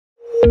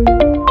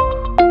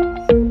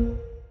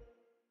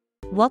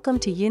Welcome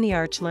to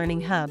Uniarch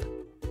Learning Hub.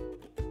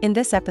 In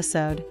this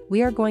episode,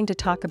 we are going to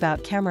talk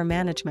about camera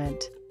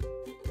management.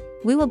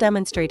 We will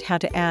demonstrate how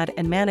to add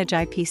and manage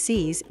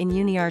IPCs in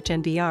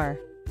Uniarch NVR.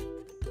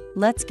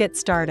 Let's get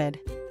started.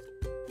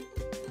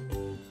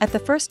 At the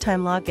first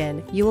time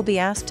login, you will be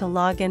asked to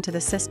log into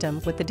the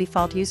system with the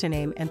default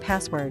username and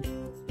password.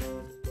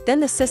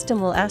 Then the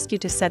system will ask you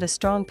to set a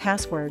strong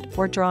password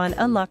or draw an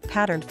unlock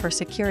pattern for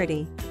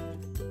security.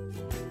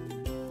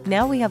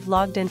 Now we have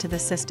logged into the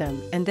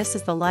system, and this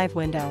is the live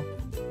window.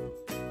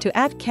 To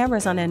add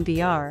cameras on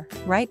NVR,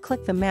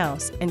 right-click the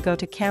mouse and go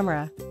to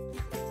Camera.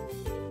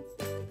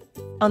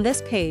 On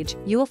this page,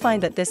 you will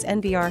find that this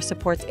NVR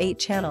supports 8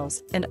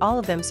 channels, and all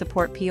of them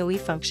support PoE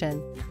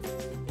function.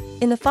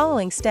 In the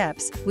following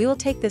steps, we will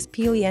take this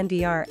PoE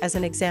NVR as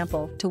an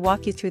example to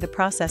walk you through the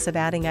process of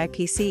adding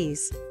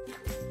IPCs.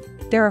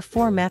 There are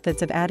 4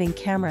 methods of adding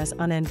cameras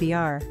on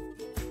NVR.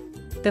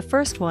 The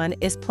first one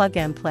is Plug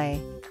and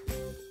Play.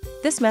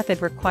 This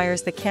method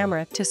requires the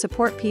camera to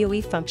support PoE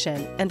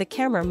function, and the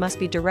camera must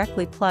be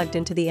directly plugged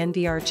into the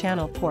NVR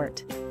channel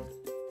port.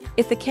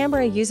 If the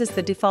camera uses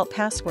the default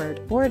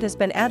password or it has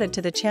been added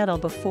to the channel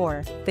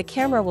before, the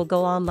camera will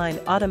go online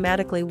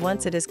automatically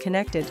once it is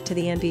connected to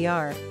the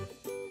NVR.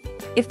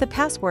 If the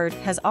password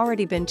has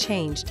already been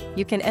changed,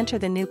 you can enter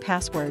the new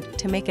password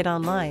to make it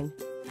online.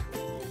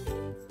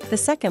 The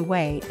second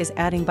way is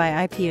adding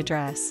by IP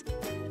address.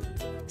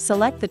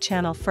 Select the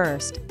channel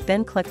first,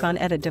 then click on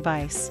Edit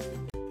Device.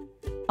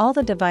 All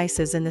the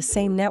devices in the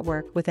same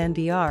network with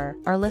NVR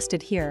are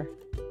listed here.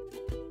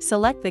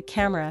 Select the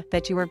camera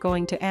that you are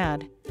going to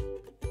add.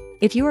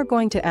 If you are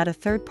going to add a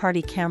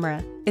third-party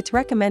camera, it's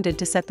recommended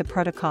to set the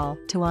protocol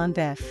to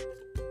OnVIF.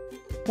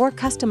 Or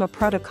custom a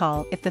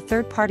protocol if the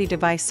third-party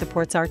device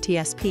supports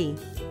RTSP.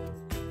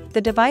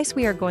 The device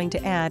we are going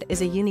to add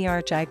is a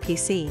Uniarch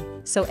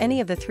IPC, so any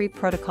of the 3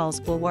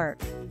 protocols will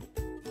work.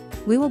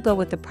 We will go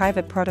with the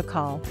private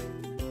protocol.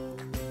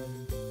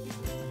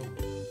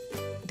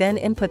 Then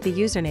input the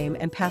username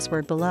and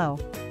password below.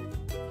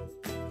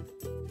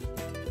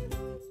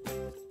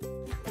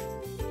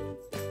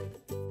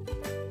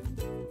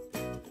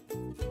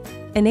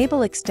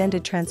 Enable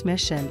extended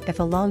transmission if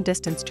a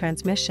long-distance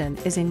transmission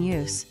is in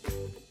use.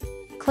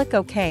 Click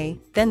OK,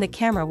 then the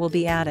camera will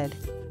be added.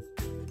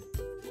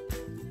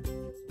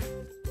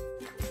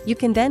 You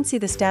can then see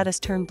the status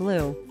turn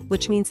blue,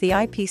 which means the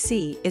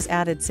IPC is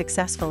added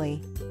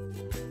successfully.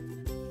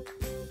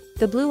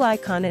 The blue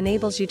icon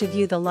enables you to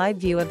view the live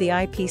view of the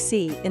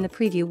IPC in the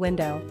preview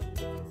window.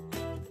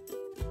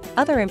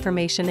 Other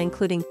information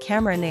including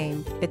camera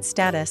name, its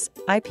status,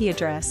 IP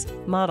address,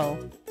 model,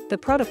 the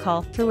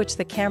protocol through which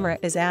the camera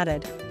is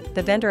added,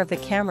 the vendor of the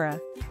camera,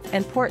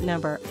 and port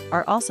number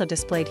are also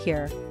displayed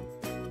here.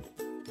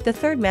 The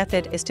third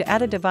method is to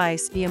add a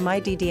device via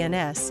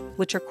MyDDNS,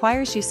 which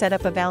requires you set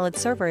up a valid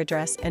server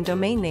address and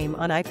domain name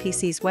on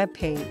IPC's web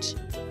page.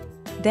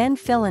 Then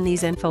fill in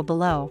these info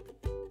below.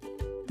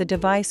 The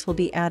device will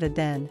be added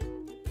then.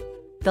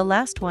 The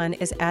last one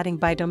is adding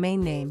by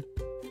domain name.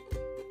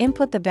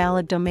 Input the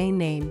valid domain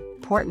name,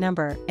 port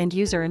number, and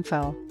user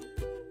info.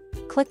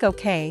 Click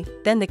OK,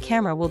 then the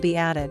camera will be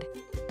added.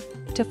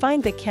 To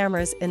find the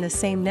cameras in the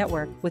same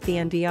network with the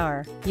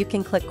NVR, you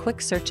can click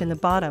Quick Search in the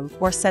bottom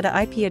or set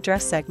an IP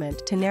address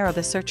segment to narrow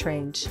the search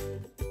range.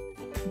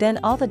 Then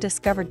all the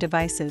discovered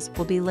devices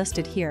will be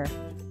listed here.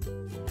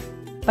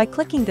 By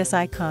clicking this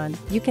icon,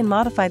 you can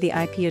modify the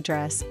IP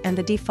address and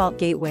the default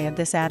gateway of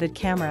this added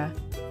camera.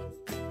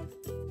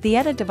 The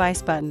Edit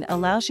Device button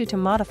allows you to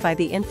modify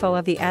the info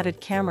of the added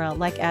camera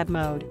like add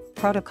mode,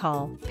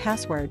 protocol,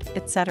 password,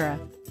 etc.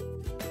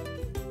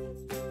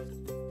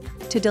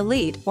 To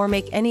delete or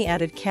make any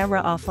added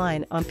camera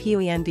offline on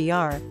PoE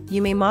NVR,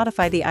 you may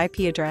modify the IP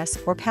address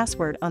or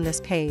password on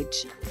this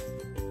page.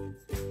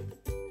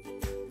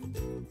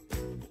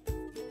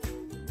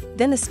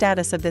 Then the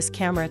status of this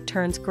camera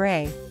turns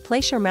gray.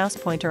 Place your mouse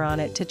pointer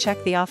on it to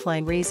check the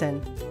offline reason.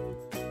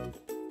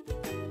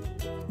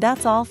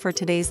 That's all for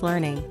today's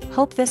learning.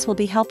 Hope this will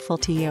be helpful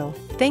to you.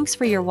 Thanks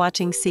for your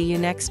watching. See you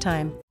next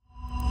time.